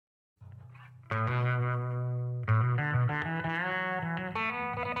This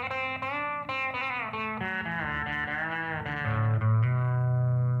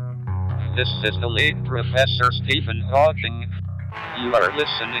is the late Professor Stephen Hawking. You are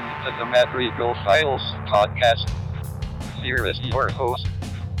listening to the Matt Regal Files podcast. Here is your host,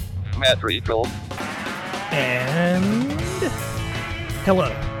 Matt Regal. And hello.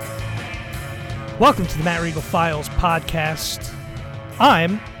 Welcome to the Matt Regal Files podcast.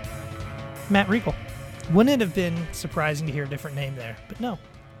 I'm Matt Regal. Wouldn't it have been surprising to hear a different name there? But no.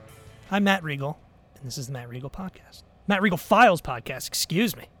 I'm Matt Regal, and this is the Matt Regal podcast. Matt Regal Files podcast,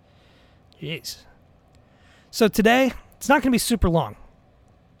 excuse me. Jeez. So today, it's not going to be super long,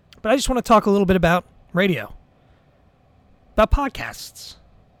 but I just want to talk a little bit about radio, about podcasts.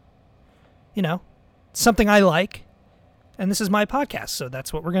 You know, something I like, and this is my podcast, so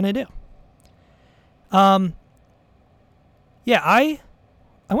that's what we're going to do.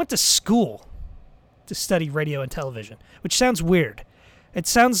 I went to school to study radio and television, which sounds weird. It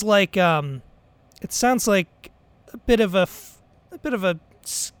sounds like a bit of a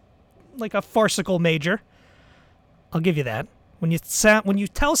farcical major. I'll give you that. When you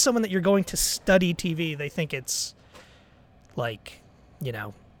tell someone that you're going to study TV, they think it's like, you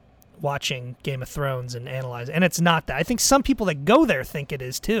know, watching Game of Thrones and analyzing. And it's not that. I think some people that go there think it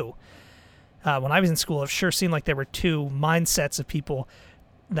is too. When I was in school, it sure seemed like there were two mindsets of people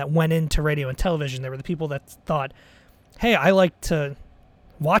that went into radio and television. There were the people that thought, hey, I like to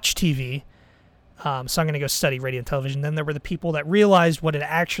watch TV, so I'm going to go study radio and television. Then there were the people that realized what it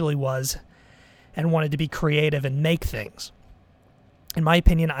actually was and wanted to be creative and make things. In my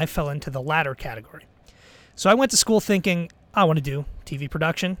opinion, I fell into the latter category. So I went to school thinking, I want to do TV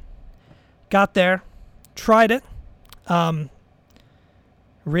production. Got there, tried it,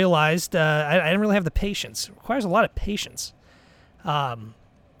 realized I didn't really have the patience. It requires a lot of patience,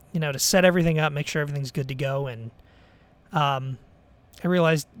 to set everything up, make sure everything's good to go. And I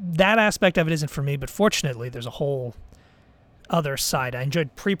realized that aspect of it isn't for me, but fortunately there's a whole other side. I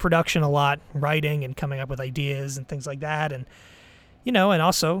enjoyed pre-production a lot, writing and coming up with ideas and things like that. And, and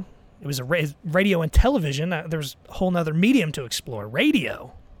also it was radio and television. There's a whole nother medium to explore,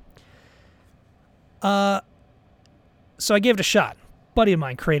 radio. So I gave it a shot. A buddy of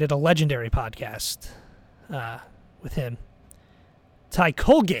mine created a legendary podcast with him. Ty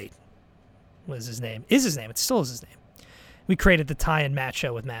Colgate was his name. Is his name. It still is his name. We created the Ty and Matt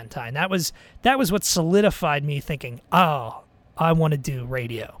show with Matt and Ty. And that was what solidified me thinking, oh, I want to do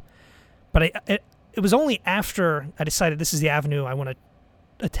radio. But it was only after I decided this is the avenue I want to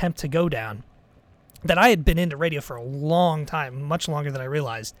attempt to go down that I had been into radio for a long time, much longer than I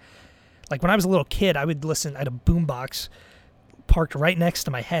realized. Like when I was a little kid, I would listen. I had a boombox parked right next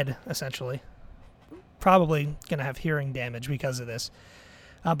to my head, essentially. Probably going to have hearing damage because of this.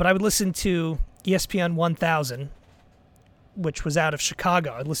 But I would listen to ESPN 1000, which was out of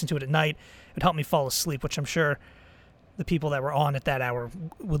Chicago. I'd listen to it at night. It would help me fall asleep, which I'm sure the people that were on at that hour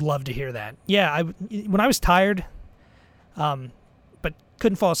would love to hear that. Yeah, when I was tired, but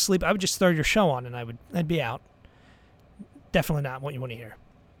couldn't fall asleep, I would just throw your show on and I'd be out. Definitely not what you want to hear.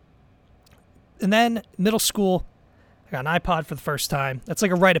 And then middle school, I got an iPod for the first time. That's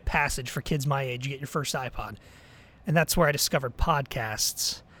like a rite of passage for kids my age. You get your first iPod. And that's where I discovered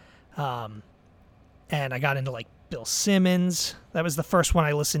podcasts. And I got into like Bill Simmons. That was the first one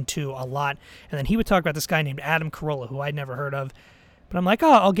I listened to a lot. And then he would talk about this guy named Adam Carolla, who I'd never heard of. But I'm like,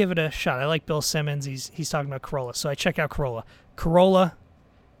 oh, I'll give it a shot. I like Bill Simmons. He's talking about Carolla. So I check out Carolla. Carolla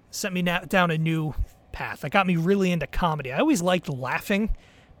sent me down a new path. That got me really into comedy. I always liked laughing,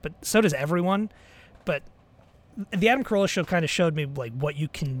 but so does everyone. But the Adam Carolla show kind of showed me like what you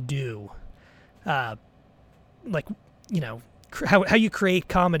can do. How you create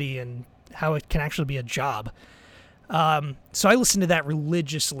comedy and how it can actually be a job. So I listened to that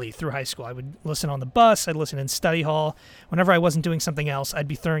religiously through high school. I would listen on the bus. I'd listen in study hall. Whenever I wasn't doing something else, I'd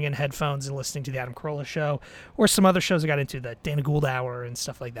be throwing in headphones and listening to the Adam Carolla show or some other shows I got into, the Dana Gould Hour and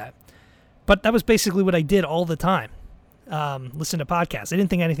stuff like that. But that was basically what I did all the time. Listen to podcasts. I didn't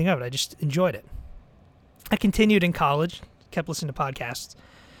think anything of it. I just enjoyed it. I continued in college, kept listening to podcasts.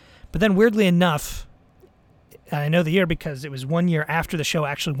 But then weirdly enough, I know the year because it was 1 year after the show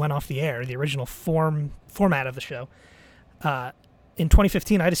actually went off the air, the original format of the show. In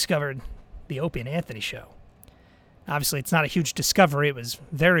 2015, I discovered the Opie and Anthony show. Obviously, it's not a huge discovery. It was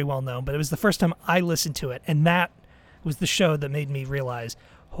very well known, but it was the first time I listened to it, and that was the show that made me realize,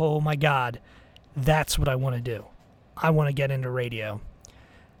 oh my God, that's what I want to do. I want to get into radio.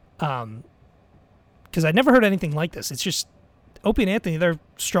 Because I'd never heard anything like this. It's just, Opie and Anthony, their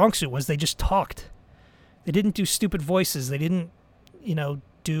strong suit was they just talked. They didn't do stupid voices. They didn't,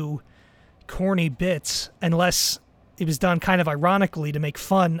 do corny bits unless it was done kind of ironically to make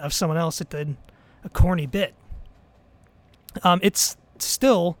fun of someone else that did a corny bit. It's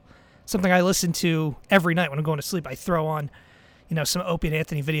still something I listen to every night when I'm going to sleep. I throw on, some Opie and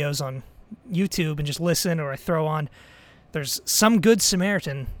Anthony videos on YouTube and just listen, or I throw on, there's Some Good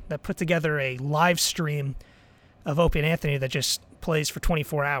Samaritan that put together a live stream of Opie and Anthony that just plays for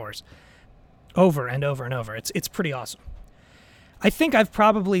 24 hours over and over and over. It's pretty awesome. I think I've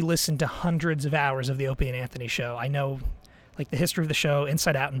probably listened to hundreds of hours of the Opie and Anthony show. I know, the history of the show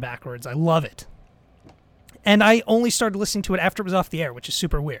inside out and backwards. I love it. And I only started listening to it after it was off the air, which is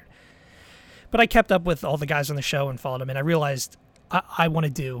super weird. But I kept up with all the guys on the show and followed them, and I realized I want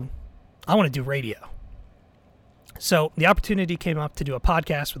to do radio. So the opportunity came up to do a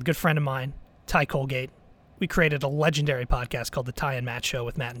podcast with a good friend of mine, Ty Colgate. We created a legendary podcast called The Ty and Matt Show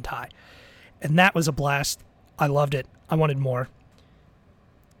with Matt and Ty. And that was a blast. I loved it. I wanted more.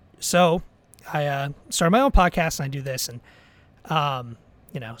 So I started my own podcast, and I do this, and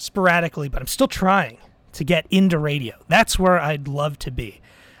sporadically, but I'm still trying to get into radio. That's where I'd love to be.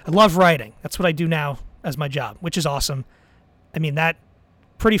 I love writing. That's what I do now as my job, which is awesome. I mean, that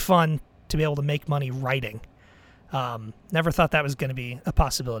pretty fun to be able to make money writing. Never thought that was going to be a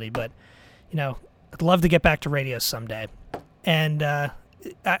possibility, but, I'd love to get back to radio someday. And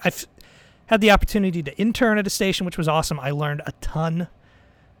I've had the opportunity to intern at a station, which was awesome. I learned a ton.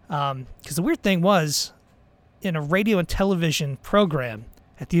 Because the weird thing was, in a radio and television program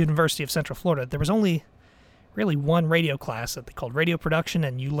at the University of Central Florida, there was only really one radio class that they called radio production,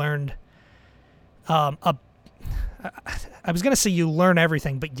 and you learned I was going to say you learn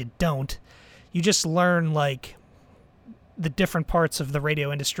everything, but you don't. You just learn, the different parts of the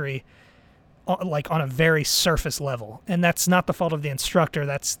radio industry, on a very surface level. And that's not the fault of the instructor.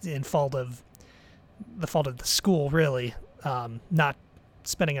 That's the fault of the school, really, not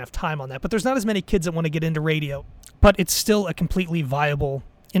spending enough time on that. But there's not as many kids that want to get into radio. But it's still a completely viable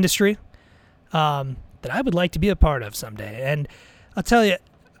industry that I would like to be a part of someday. And I'll tell you,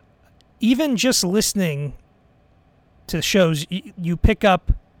 even just listening to shows, you pick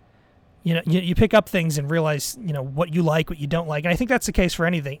up, you pick up things and realize, what you like, what you don't like. And I think that's the case for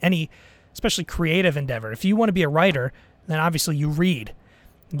anything, especially creative endeavor. If you want to be a writer, then obviously you read.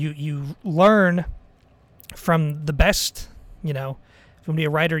 You learn from the best, if you want to be a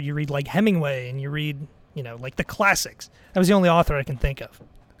writer, you read Hemingway, and you read, the classics. That was the only author I can think of.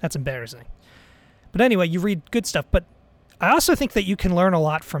 That's embarrassing. But anyway, you read good stuff. But I also think that you can learn a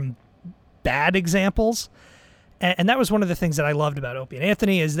lot from bad examples. And that was one of the things that I loved about Opie and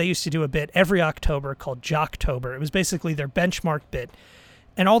Anthony, is they used to do a bit every October called Jocktober. It was basically their benchmark bit.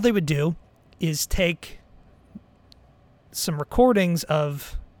 And all they would do is take some recordings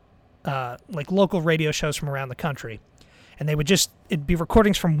of local radio shows from around the country. And they would it'd be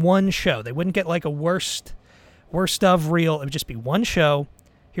recordings from one show. They wouldn't get a worst of reel. It would just be one show.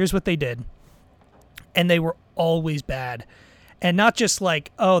 Here's what they did. And they were always bad. And not just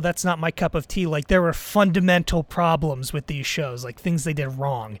oh, that's not my cup of tea. There were fundamental problems with these shows, things they did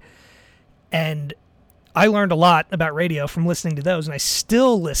wrong. And I learned a lot about radio from listening to those, and I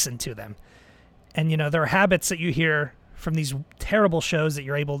still listen to them. And, there are habits that you hear from these terrible shows that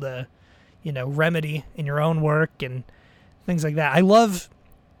you're able to, remedy in your own work and things like that.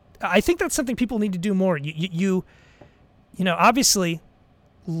 I think that's something people need to do more. You obviously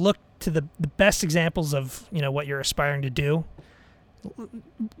look to the best examples of, what you're aspiring to do.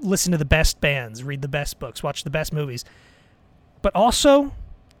 Listen to the best bands, read the best books, watch the best movies. But also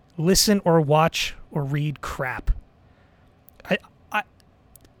listen or watch or read crap. I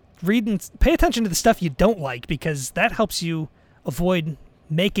read and pay attention to the stuff you don't like, because that helps you avoid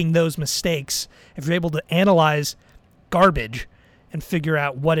making those mistakes if you're able to analyze garbage and figure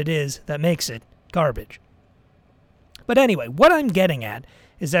out what it is that makes it garbage. But anyway, what I'm getting at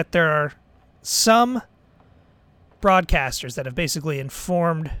is that there are some broadcasters that have basically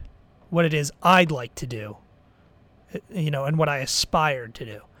informed what it is I'd like to do, and what I aspired to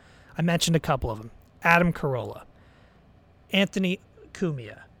do. I mentioned a couple of them. Adam Carolla, Anthony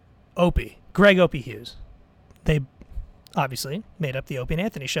Cumia, Opie, Greg Opie Hughes. They obviously made up the Opie and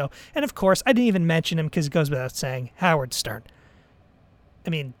Anthony show. And of course, I didn't even mention him because it goes without saying, Howard Stern.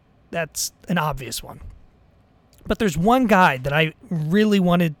 I mean, that's an obvious one. But there's one guy that I really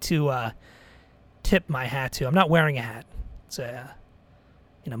wanted to tip my hat to. I'm not wearing a hat. It's a,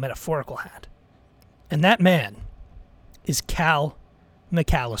 metaphorical hat. And that man is Cal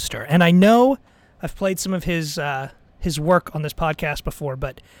McCalister. And I know I've played some of his work on this podcast before,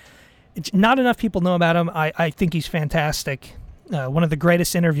 but it's not enough people know about him. I think he's fantastic. One of the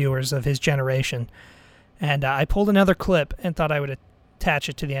greatest interviewers of his generation. And I pulled another clip and thought I would attach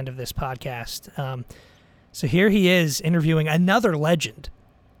it to the end of this podcast. So here he is interviewing another legend,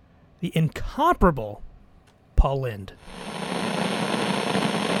 the incomparable Paul Lynde.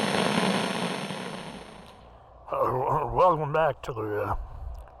 Welcome back to the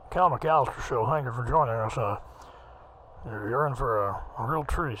Cal McCalister show. Thank you for joining us. You're in for a real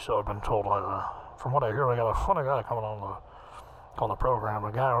treat, so I've been told. From what I hear, we got a funny guy coming on the program.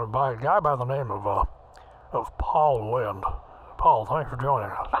 A guy by the name of Paul Lynde. Paul, thanks for joining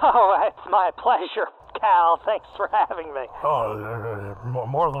us. Oh, it's my pleasure, Cal. Thanks for having me. Oh,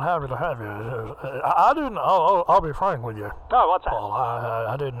 more than happy to have you. I didn't. I'll be frank with you. Oh, what's that? Paul,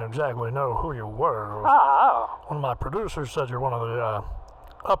 I didn't exactly know who you were. Oh. One of my producers said you're one of the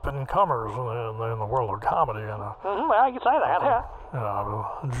up-and-comers in the world of comedy, and well, you can say that, yeah.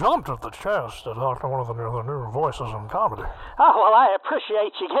 I jumped at the chance to talk to one of the new voices in comedy. Oh, well, I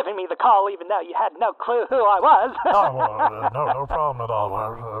appreciate you giving me the call, even though you had no clue who I was. Oh, well, no problem at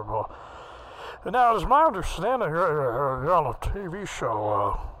all. Now, it's my understanding you're on a TV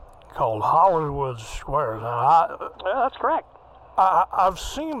show called Hollywood Squares. Now, That's correct. I've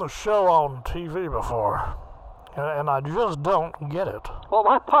seen the show on TV before, and I just don't get it. Well,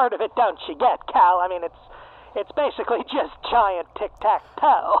 what part of it don't you get, Cal? I mean, it's basically just giant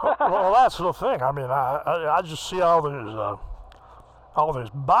tic-tac-toe. Well, that's the thing. I mean, I just see all these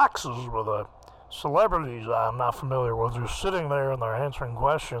boxes with celebrities I'm not familiar with just sitting there and they're answering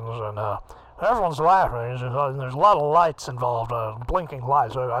questions, and everyone's laughing. There's a lot of lights involved, blinking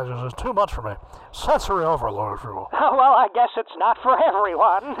lights. It's too much for me. Sensory overload, if you will. Oh, well, I guess it's not for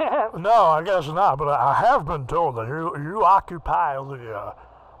everyone. No, I guess not, but I have been told that you occupy the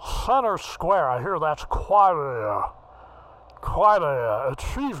center square. I hear that's quite a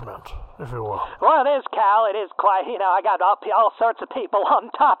achievement, if you will. Well, it is, Cal. It is quite, I got all sorts of people on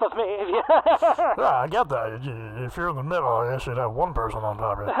top of me. Yeah, I get that. If you're in the middle, I guess you'd have one person on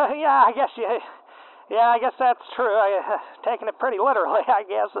top of you. Yeah, I guess that's true. Taking it pretty literally, I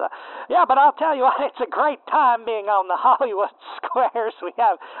guess. Yeah, but I'll tell you what, it's a great time being on the Hollywood Squares. We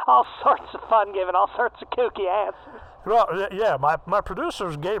have all sorts of fun giving all sorts of kooky answers. Well, yeah, my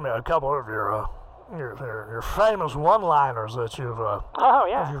producers gave me a couple of your famous one-liners that you've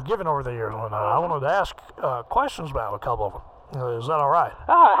given over the years, and I wanted to ask questions about a couple of them. Is that all right?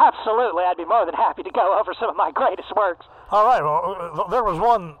 Oh, absolutely. I'd be more than happy to go over some of my greatest works. All right. Well, there was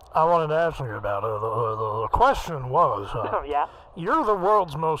one I wanted to ask you about. The question was, yeah? You're the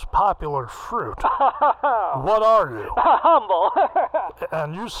world's most popular fruit. What are you? Humble.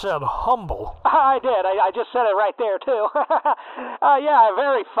 And you said humble. I did. I just said it right there, too. Yeah,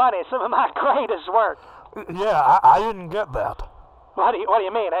 very funny. Some of my greatest work. Yeah, I didn't get that. What do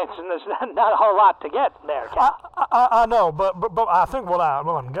you mean? There's not a whole lot to get there, Cal. I know, but I think what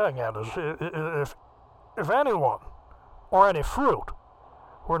I'm getting at is if anyone or any fruit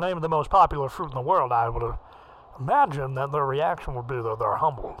were named the most popular fruit in the world, I would imagine that their reaction would be that they're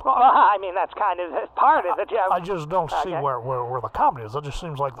humble. Well, I mean, that's kind of part of it. Yeah. I just don't see where the comedy is. That just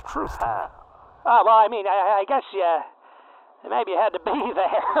seems like the truth to me. Well, I mean, I guess maybe you had to be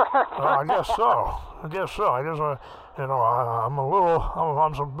there. I guess so. I guess I'm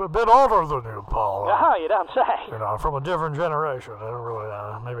a bit older than you, Paul. Oh, you don't say. From a different generation. It really,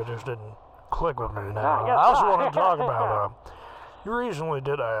 maybe it just didn't click with me now. I also want to talk about, you recently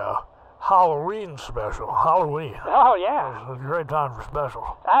did a Halloween special. Halloween. Oh, yeah. It's a great time for specials.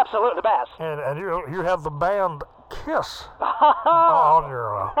 Absolutely the best. And you have the band Kiss on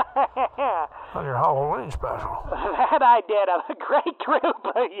your Halloween special. That I did. A great group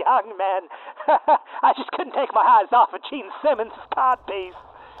of young men. I just couldn't take my eyes off of Gene Simmons' codpiece.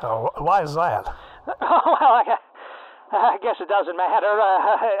 Why is that? Oh, well, I guess it doesn't matter.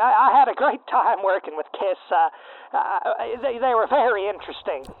 I had a great time working with Kiss. They were very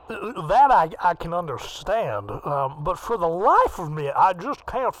interesting. That I can understand, but for the life of me, I just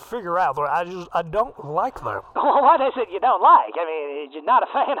can't figure out. I don't like them. Well, what is it you don't like? I mean, you're not a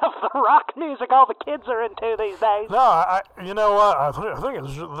fan of the rock music all the kids are into these days? No, you know what? I think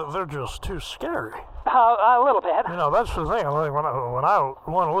they're just too scary. A little bit. That's the thing. I think when I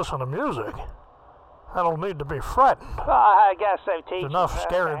want to listen to music, I don't need to be frightened. I guess they teach. There's enough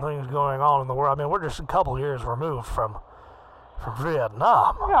scary things going on in the world. I mean, we're just a couple years removed from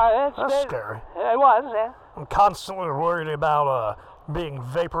Vietnam. Yeah, that's scary. It was, yeah. I'm constantly worried about being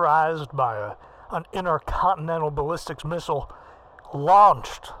vaporized by an intercontinental ballistics missile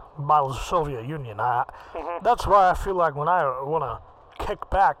launched by the Soviet Union. That's why I feel like when I want to kick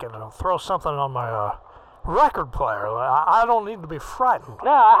back and throw something on my record player, I don't need to be frightened.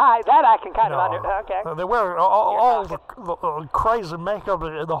 No, that I can kind of understand. Okay. They wear all the crazy makeup.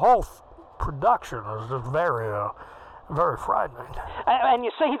 The whole production is just very very frightening. And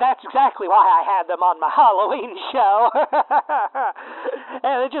you see, that's exactly why I had them on my Halloween show.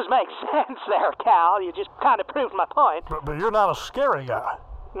 And it just makes sense there, Cal. You just kind of proved my point. But you're not a scary guy.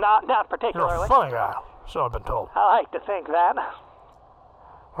 Not particularly. You're a funny guy, so I've been told. I like to think that.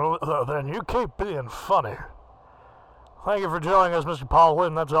 Well, then you keep being funny. Thank you for joining us, Mr. Paul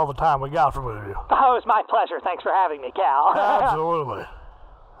Lynde. That's all the time we got for you. Oh, it's my pleasure. Thanks for having me, Cal. Absolutely.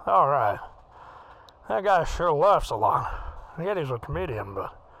 All right. That guy sure laughs a lot. Yet he's a comedian,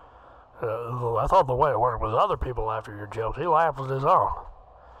 but I thought the way it worked was other people after your jokes. He laughed at his own.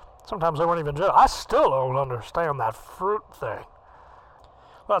 Sometimes they weren't even jokes. I still don't understand that fruit thing.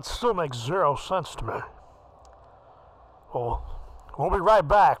 That still makes zero sense to me. Well, we'll be right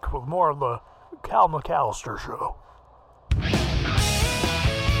back with more of the Cal McCalister Show.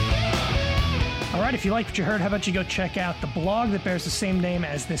 All right, if you like what you heard, how about you go check out the blog that bears the same name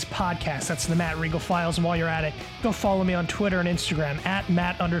as this podcast. That's the Matt Regal Files. And while you're at it, go follow me on Twitter and Instagram at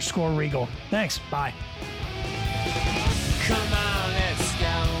Matt_Regal. Thanks. Bye. Come on.